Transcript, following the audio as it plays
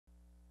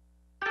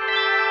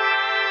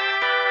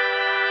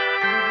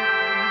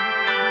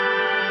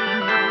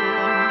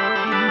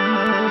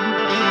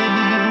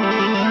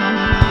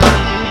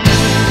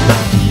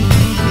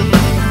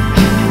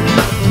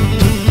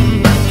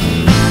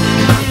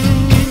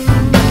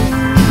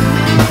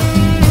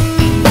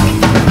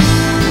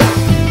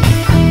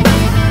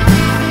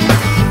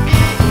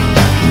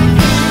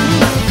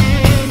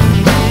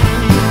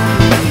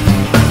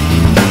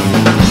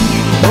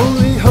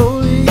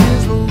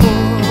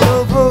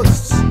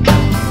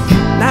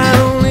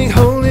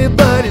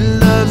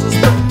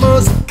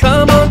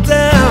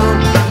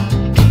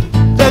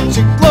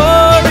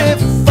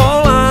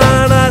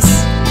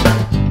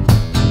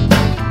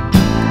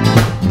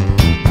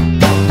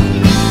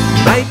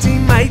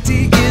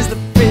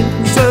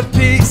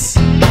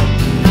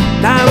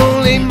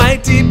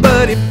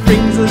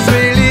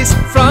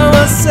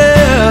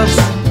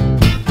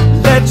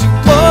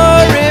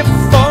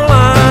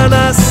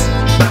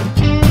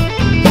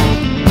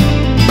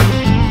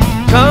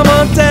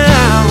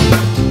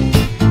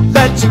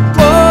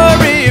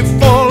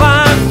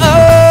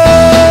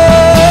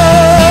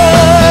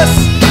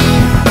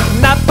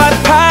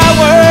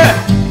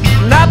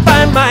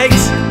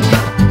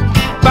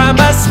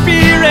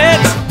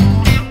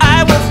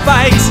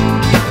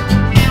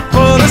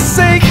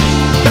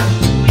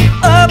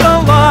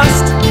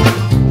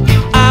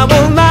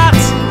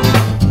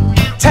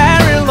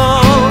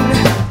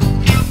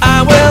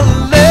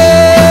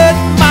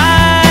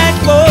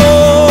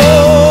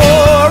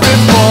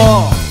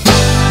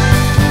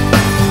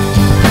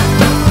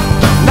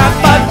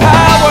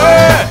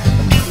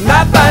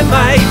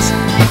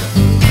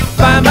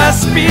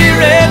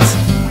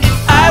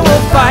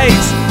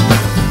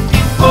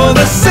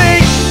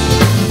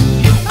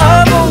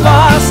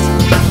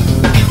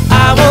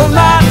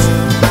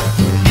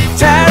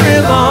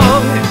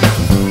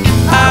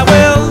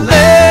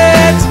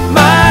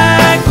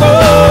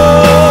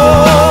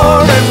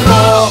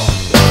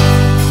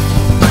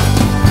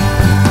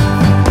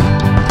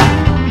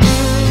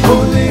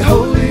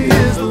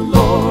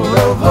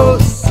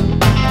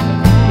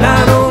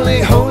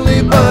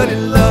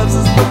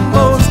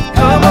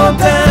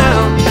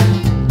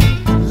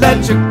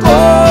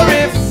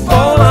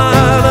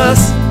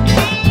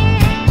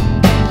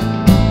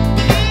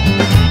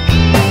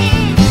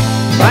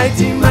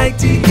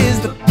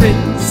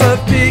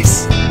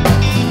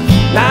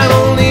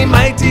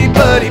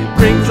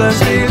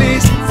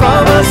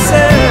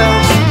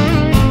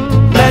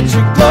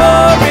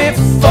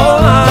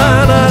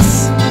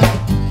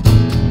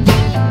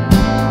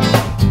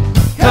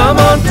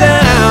on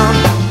down.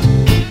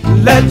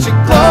 Let your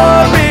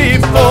glory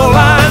fall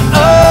on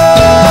us.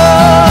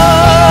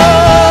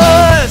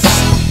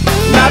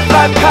 Not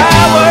by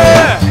power,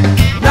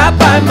 not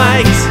by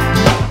might,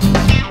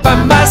 by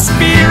my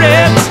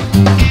spirit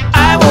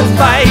I will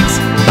fight.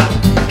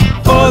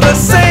 For the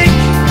sake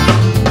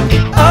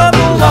of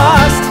the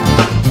lost,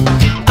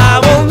 I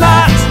will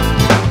not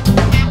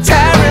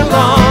tarry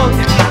long.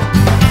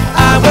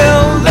 I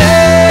will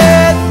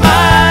let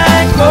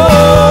my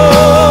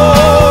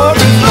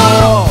glory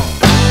fall.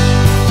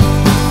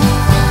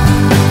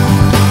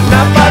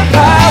 Not by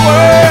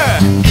power,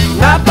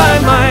 not by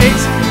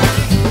might,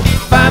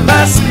 by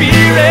my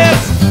spirit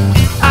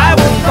I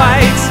will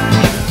fight.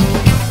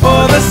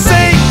 For the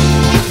sake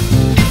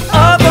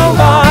of the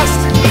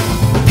lost,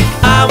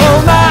 I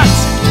will not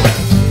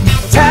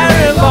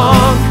tarry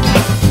long.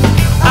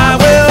 I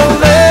will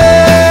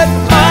let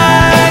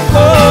my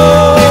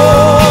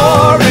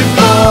glory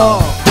fall.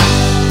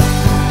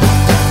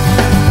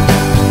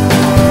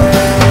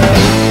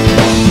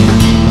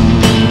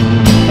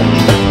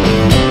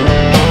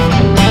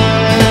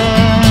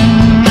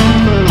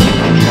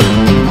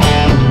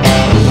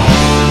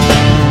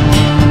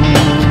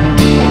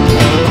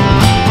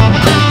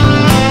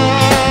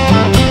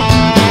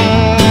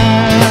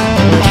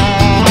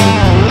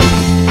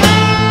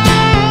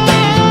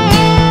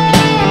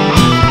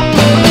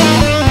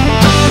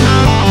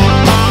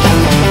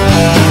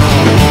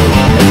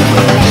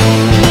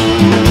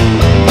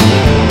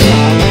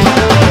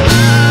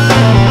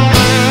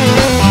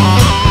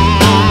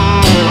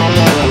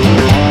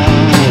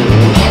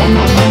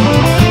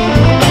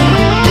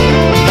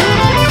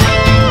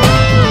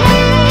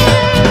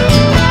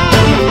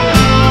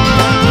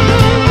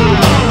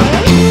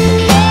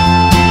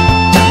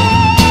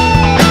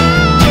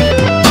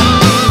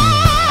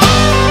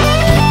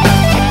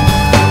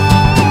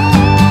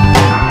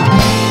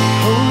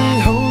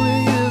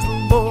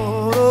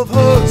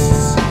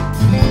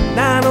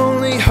 Not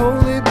only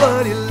holy,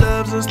 but he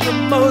loves us the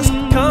most.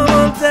 Come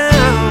on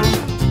down,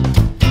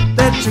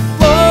 let your